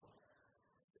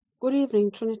Good evening,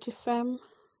 Trinity Fam.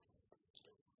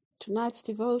 Tonight's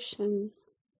devotion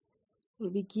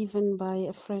will be given by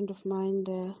a friend of mine,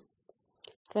 the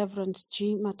Rev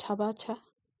GD Mathabatha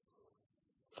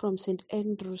from St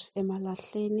Andrews,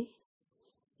 Emalahleni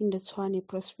in the St Andrews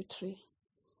Presbyterian.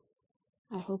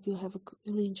 I hope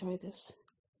you'll enjoy this.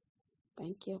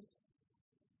 Thank you.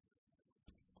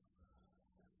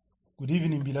 Good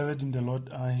evening, beloved in the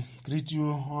Lord. I greet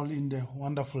you all in the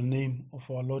wonderful name of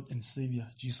our Lord and Savior,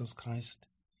 Jesus Christ.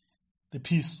 The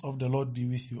peace of the Lord be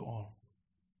with you all.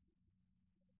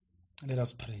 Let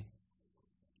us pray.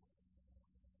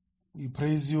 We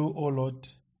praise you, O Lord,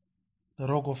 the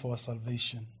rock of our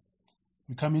salvation.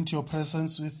 We come into your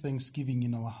presence with thanksgiving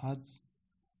in our hearts,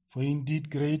 for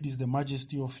indeed great is the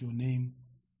majesty of your name,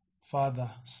 Father,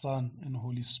 Son, and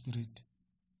Holy Spirit.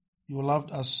 You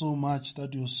loved us so much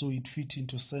that you saw it fitting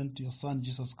to send your Son,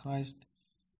 Jesus Christ,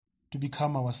 to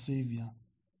become our Savior,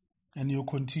 and you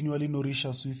continually nourish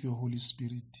us with your Holy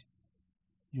Spirit.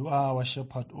 You are our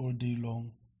shepherd all day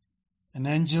long, an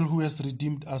angel who has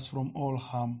redeemed us from all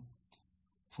harm.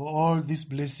 For all these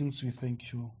blessings we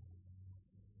thank you.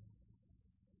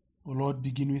 O Lord,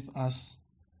 begin with us.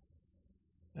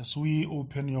 As we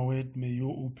open your word, may you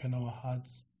open our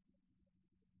hearts.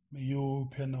 May you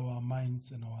open our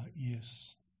minds and our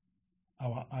ears,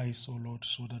 our eyes, O Lord,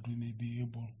 so that we may be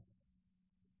able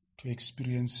to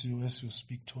experience you as you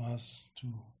speak to us,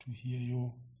 to hear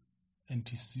you and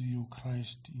to see you,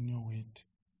 Christ, in your word,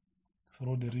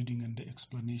 through the reading and the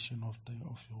explanation of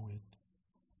your word.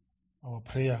 Our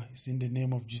prayer is in the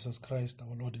name of Jesus Christ,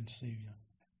 our Lord and Savior,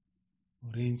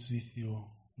 who reigns with you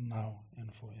now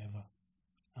and forever.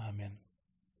 Amen.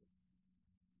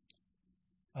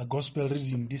 Our gospel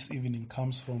reading this evening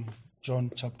comes from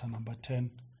John chapter number 10.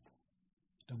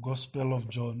 The Gospel of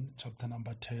John chapter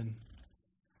number 10,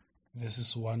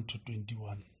 verses 1 to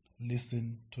 21.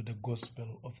 Listen to the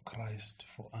gospel of Christ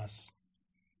for us.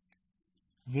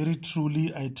 Very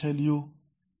truly I tell you,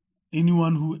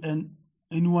 anyone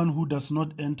who does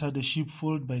not enter the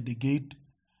sheepfold by the gate,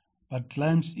 but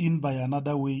climbs in by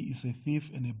another way is a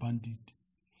thief and a bandit.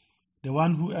 The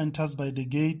one who enters by the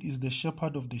gate is the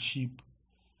shepherd of the sheep.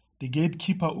 The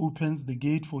gatekeeper opens the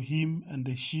gate for him, and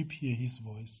the sheep hear his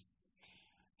voice.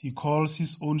 He calls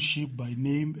his own sheep by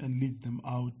name and leads them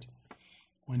out.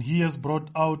 When he has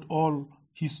brought out all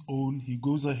his own, he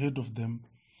goes ahead of them,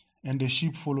 and the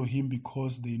sheep follow him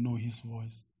because they know his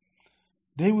voice.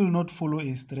 They will not follow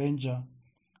a stranger,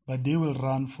 but they will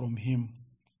run from him,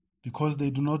 because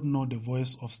they do not know the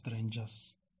voice of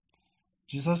strangers.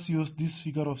 Jesus used this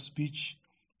figure of speech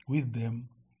with them,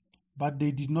 but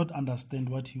they did not understand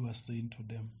what he was saying to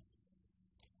them.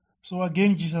 So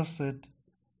again Jesus said,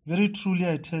 very truly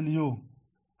I tell you,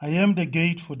 I am the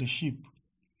gate for the sheep.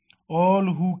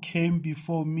 All who came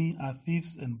before me are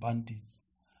thieves and bandits,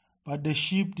 but the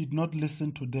sheep did not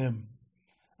listen to them.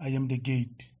 I am the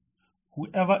gate.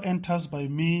 Whoever enters by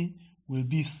me will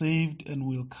be saved and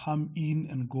will come in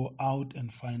and go out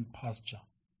and find pasture.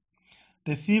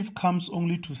 The thief comes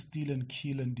only to steal and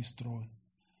kill and destroy.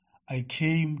 I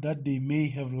came that they may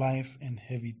have life and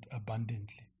have it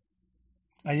abundantly.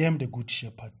 I am the good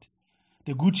shepherd.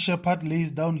 The good shepherd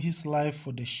lays down his life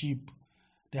for the sheep.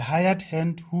 The hired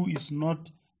hand who is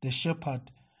not the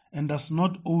shepherd and does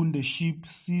not own the sheep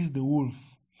sees the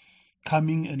wolf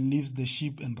coming and leaves the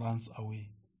sheep and runs away.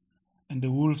 And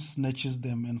the wolf snatches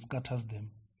them and scatters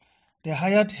them. The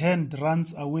hired hand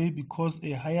runs away because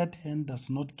a hired hand does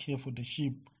not care for the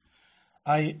sheep.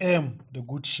 I am the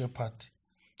good shepherd.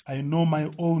 I know my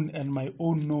own, and my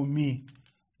own know me,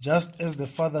 just as the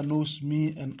Father knows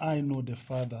me, and I know the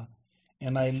Father,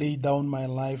 and I lay down my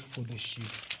life for the sheep.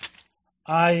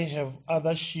 I have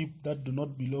other sheep that do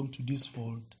not belong to this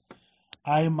fold.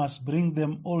 I must bring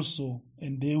them also,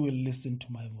 and they will listen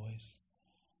to my voice.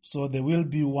 So there will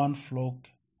be one flock,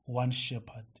 one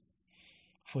shepherd.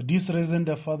 For this reason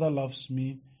the Father loves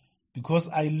me, because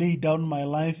I lay down my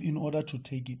life in order to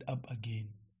take it up again.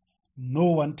 No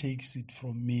one takes it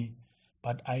from me,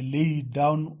 but I lay it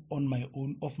down of my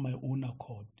own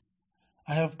accord.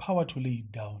 I have power to lay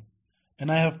it down,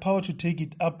 and I have power to take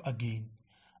it up again.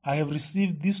 I have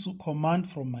received this command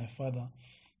from my Father,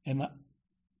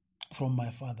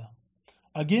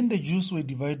 Again the Jews were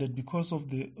divided because of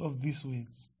these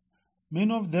words.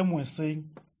 Many of them were saying,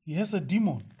 he has a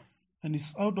demon and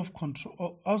is out of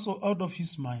control, also out of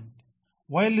his mind.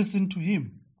 Why listen to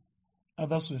him?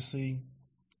 Others were saying,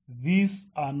 these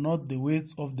are not the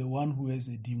words of the one who has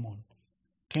a demon.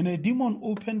 Can a demon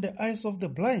open the eyes of the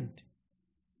blind?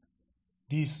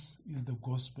 This is the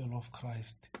gospel of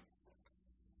Christ.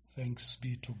 Thanks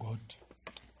be to God.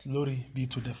 Glory be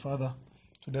to the Father,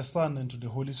 to the Son, and to the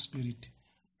Holy Spirit,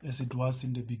 as it was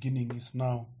in the beginning, is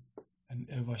now, and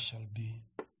ever shall be,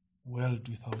 world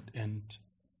without end.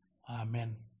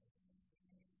 Amen.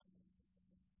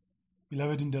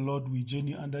 Beloved in the Lord, we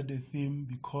journey under the theme,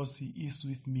 because He is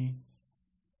with me,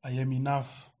 I am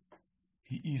enough,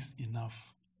 He is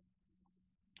enough.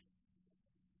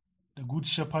 The Good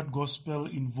Shepherd Gospel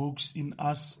invokes in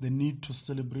us the need to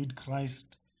celebrate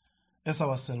Christ as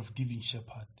our self-giving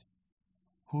shepherd,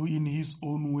 who in His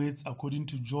own words, according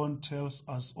to John, tells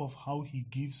us of how He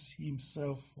gives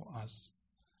Himself for us,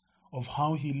 of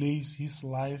how He lays His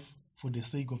life for the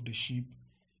sake of the sheep,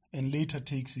 and later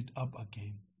takes it up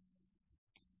again.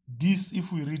 This,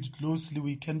 if we read closely,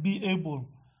 we can be able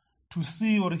to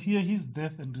see or hear His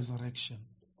death and resurrection.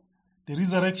 The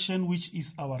resurrection which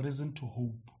is our reason to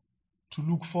hope, to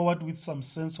look forward with some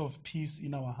sense of peace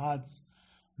in our hearts,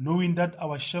 knowing that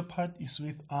our shepherd is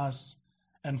with us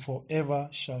and forever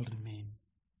shall remain.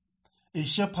 A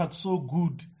shepherd so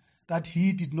good that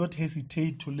He did not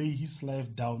hesitate to lay His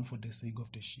life down for the sake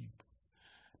of the sheep.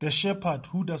 The shepherd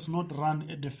who does not run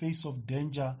at the face of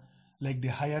danger like the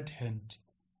hired hand,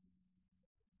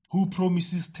 who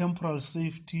promises temporal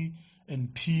safety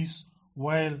and peace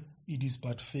while it is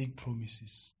but fake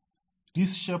promises.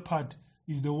 This shepherd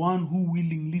is the one who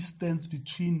willingly stands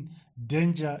between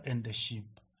danger and the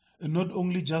sheep, and not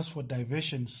only just for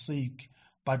diversion's sake,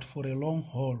 but for a long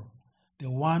haul, the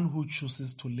one who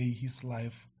chooses to lay his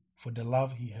life for the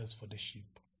love he has for the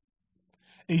sheep.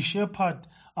 A shepherd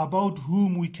about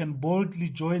whom we can boldly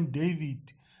join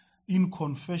David in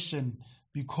confession,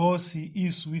 because He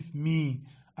is with me,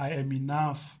 I am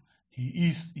enough, He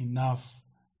is enough,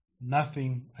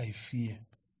 nothing I fear.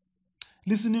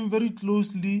 Listening very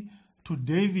closely to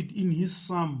David in his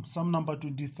Psalm number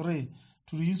 23,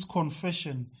 to his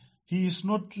confession, he is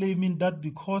not claiming that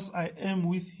because I am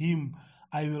with Him,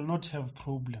 I will not have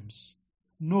problems.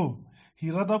 No,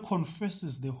 he rather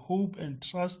confesses the hope and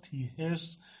trust he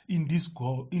has in this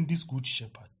good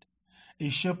shepherd, a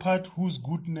shepherd whose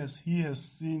goodness he has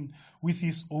seen with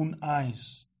his own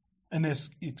eyes and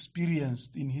has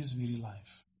experienced in his very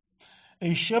life.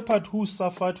 A shepherd who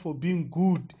suffered for being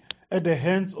good at the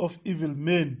hands of evil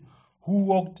men, who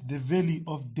walked the valley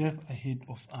of death ahead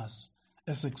of us,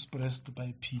 as expressed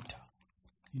by Peter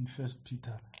in 1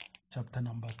 Peter chapter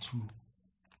number 2.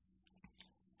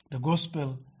 The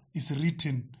gospel is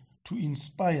written to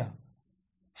inspire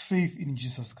faith in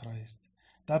Jesus Christ,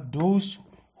 that those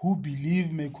who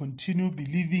believe may continue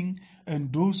believing,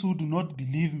 and those who do not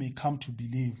believe may come to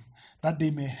believe, that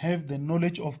they may have the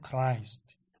knowledge of Christ,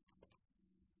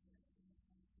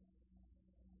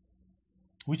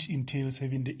 which entails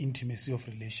having the intimacy of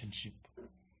relationship.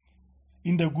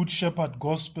 In the Good Shepherd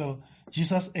Gospel,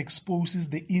 Jesus exposes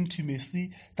the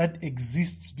intimacy that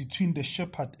exists between the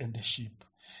shepherd and the sheep.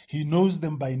 He knows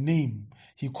them by name.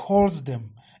 He calls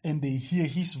them, and they hear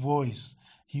His voice.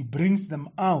 He brings them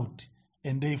out,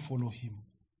 and they follow Him.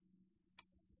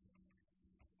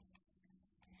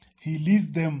 He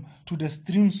leads them to the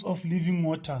streams of living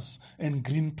waters and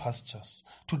green pastures,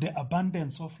 to the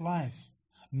abundance of life,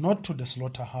 not to the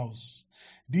slaughterhouse.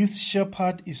 This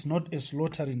shepherd is not a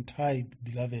slaughtering type,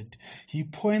 beloved. He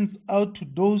points out to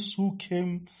those who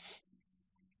came.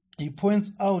 He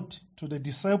points out to the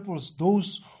disciples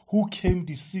those who came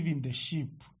deceiving the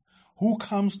sheep, who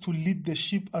comes to lead the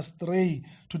sheep astray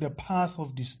to the path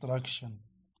of destruction.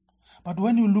 But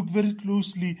when you look very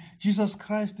closely, Jesus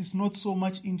Christ is not so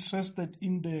much interested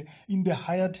in the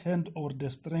hired hand or the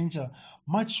stranger.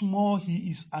 Much more,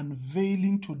 He is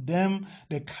unveiling to them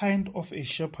the kind of a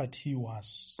shepherd He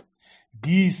was.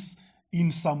 This,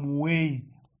 in some way,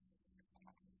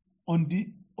 on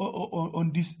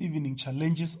this evening,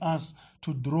 challenges us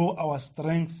to draw our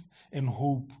strength and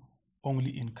hope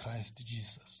only in Christ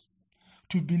Jesus.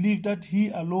 To believe that He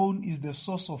alone is the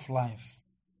source of life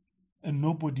and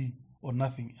nobody or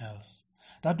nothing else.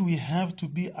 That we have to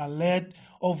be alert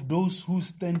of those who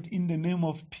stand in the name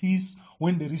of peace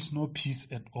when there is no peace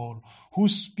at all, who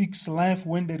speaks life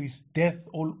when there is death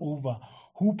all over,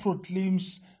 who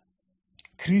proclaims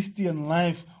Christian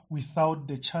life without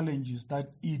the challenges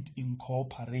that it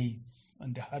incorporates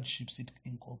and the hardships it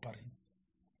incorporates.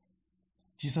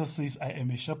 Jesus says, I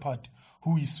am a shepherd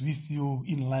who is with you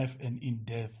in life and in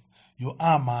death. You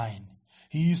are mine.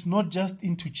 He is not just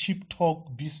into cheap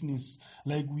talk business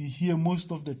like we hear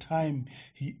most of the time.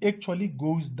 He actually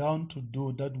goes down to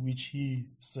do that which He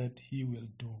said He will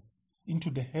do. Into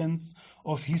the hands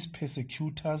of His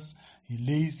persecutors, He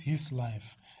lays His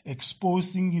life,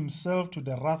 exposing Himself to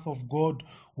the wrath of God,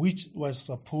 which was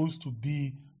supposed to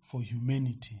be for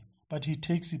humanity. But He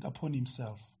takes it upon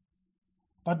Himself.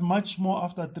 but much more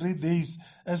after 3 days,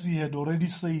 as he had already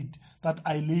said, that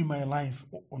I lay my life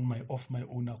of my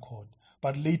own accord.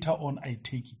 But later on I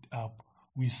take it up.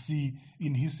 We see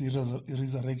in his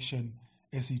resurrection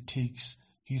as he takes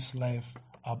his life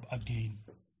up again.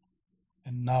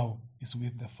 And now is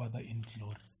with the Father in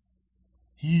glory.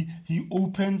 He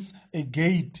opens a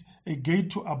gate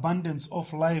to abundance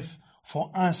of life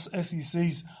for us, as he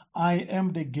says, I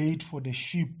am the gate for the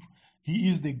sheep. He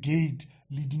is the gate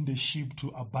leading the sheep to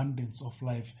abundance of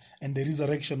life. And the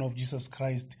resurrection of Jesus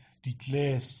Christ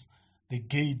declares the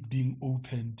gate being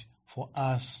opened for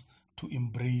us to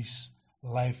embrace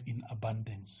life in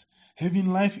abundance.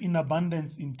 Having life in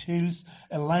abundance entails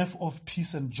a life of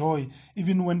peace and joy,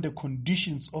 even when the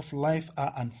conditions of life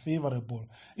are unfavorable,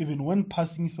 even when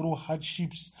passing through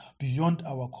hardships beyond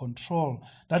our control,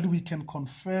 that we can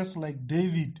confess like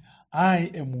David,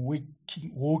 I am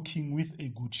walking with a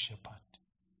good shepherd.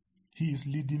 He is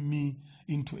leading me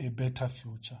into a better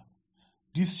future.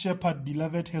 This shepherd,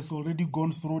 beloved, has already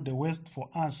gone through the worst for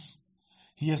us.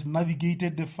 He has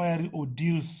navigated the fiery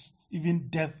ordeals, even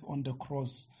death on the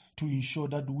cross, to ensure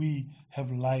that we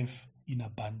have life in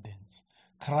abundance.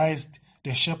 Christ,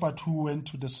 the shepherd who went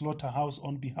to the slaughterhouse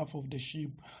on behalf of the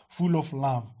sheep, full of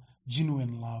love,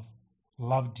 genuine love,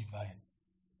 love divine.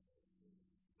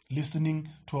 Listening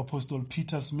to Apostle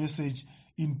Peter's message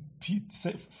in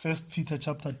 1 Peter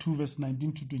chapter 2, verse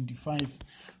 19 to 25,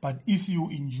 but if you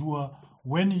endure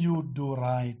when you do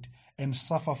right and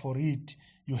suffer for it,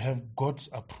 you have God's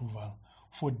approval.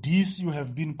 For this you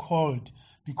have been called,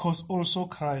 because also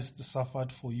Christ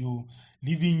suffered for you,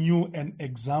 leaving you an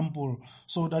example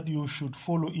so that you should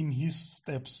follow in his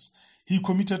steps. He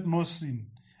committed no sin,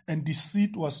 and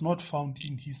deceit was not found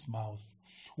in his mouth.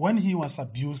 When he was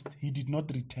abused, he did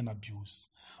not return abuse.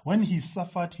 When he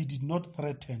suffered, he did not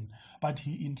threaten, but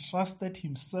he entrusted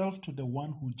himself to the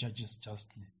one who judges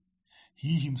justly.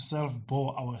 He himself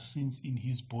bore our sins in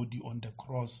his body on the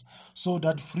cross, so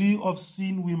that free of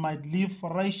sin we might live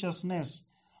for righteousness.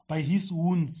 By his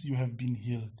wounds you have been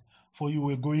healed, for you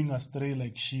were going astray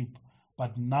like sheep,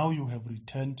 but now you have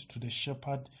returned to the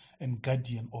shepherd and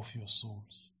guardian of your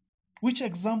souls. Which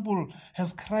example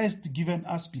has Christ given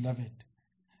us, beloved?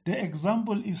 The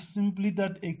example is simply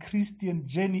that a Christian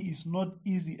journey is not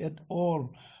easy at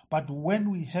all, but when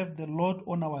we have the Lord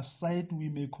on our side, we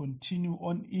may continue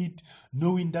on it,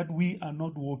 knowing that we are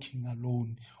not walking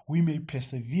alone. We may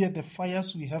persevere the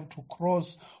fires we have to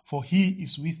cross, for he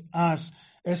is with us,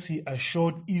 as he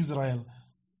assured Israel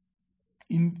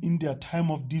in their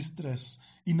time of distress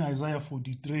in Isaiah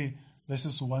 43,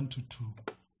 verses 1 to 2.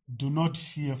 Do not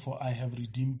fear, for I have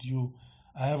redeemed you.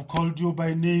 I have called you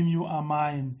by name, you are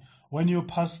mine. When you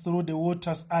pass through the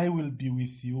waters, I will be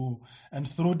with you, and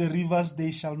through the rivers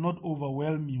they shall not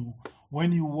overwhelm you.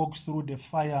 When you walk through the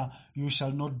fire, you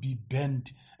shall not be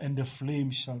burnt, and the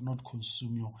flame shall not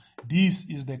consume you. This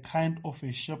is the kind of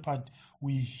a shepherd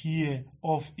we hear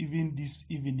of even this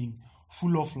evening,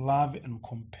 full of love and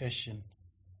compassion.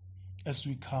 As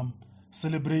we come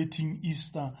celebrating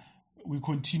Easter, we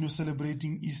continue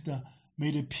celebrating Easter.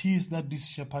 May the peace that this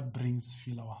shepherd brings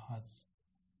fill our hearts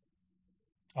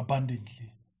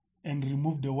abundantly and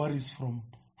remove the worries from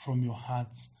your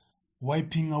hearts,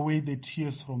 wiping away the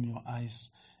tears from your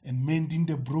eyes and mending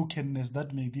the brokenness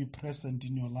that may be present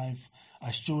in your life,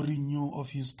 assuring you of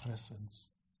his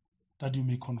presence, that you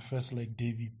may confess like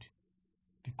David,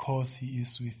 because he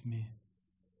is with me,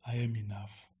 I am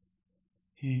enough.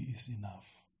 He is enough.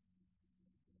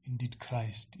 Indeed,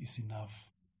 Christ is enough,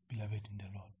 beloved in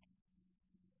the Lord.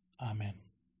 Amen.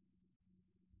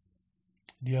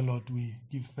 Dear Lord, we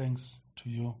give thanks to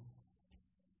you.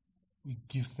 We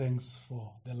give thanks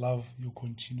for the love you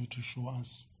continue to show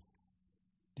us,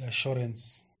 the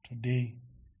assurance today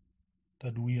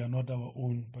that we are not our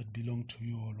own but belong to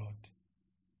you, O Lord.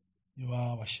 You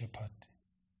are our shepherd.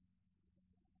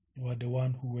 You are the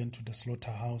one who went to the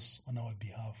slaughterhouse on our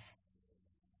behalf.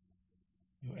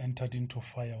 You entered into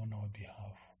fire on our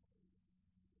behalf.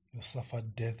 You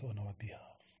suffered death on our behalf.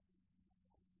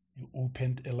 You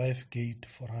opened a life gate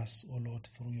for us, O Lord,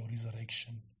 through your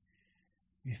resurrection.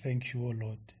 We thank you, O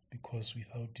Lord, because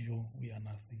without you we are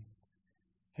nothing.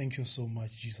 Thank you so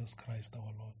much, Jesus Christ,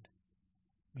 our Lord.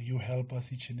 May you help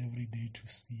us each and every day to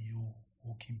see you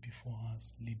walking before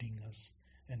us, leading us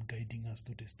and guiding us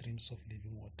to the streams of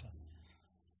living water.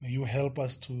 May you help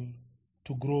us to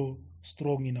grow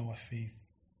strong in our faith,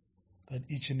 that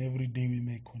each and every day we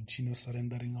may continue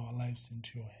surrendering our lives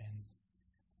into your hands,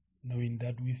 knowing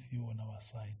that with you on our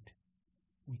side,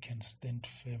 we can stand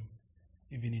firm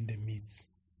even in the midst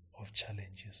of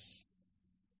challenges.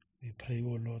 We pray,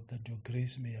 O Lord, that your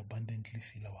grace may abundantly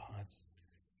fill our hearts,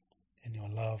 and your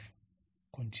love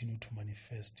continue to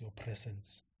manifest your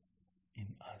presence in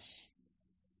us.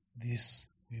 This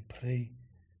we pray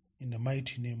in the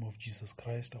mighty name of Jesus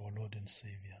Christ, our Lord and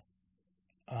Savior.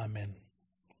 Amen.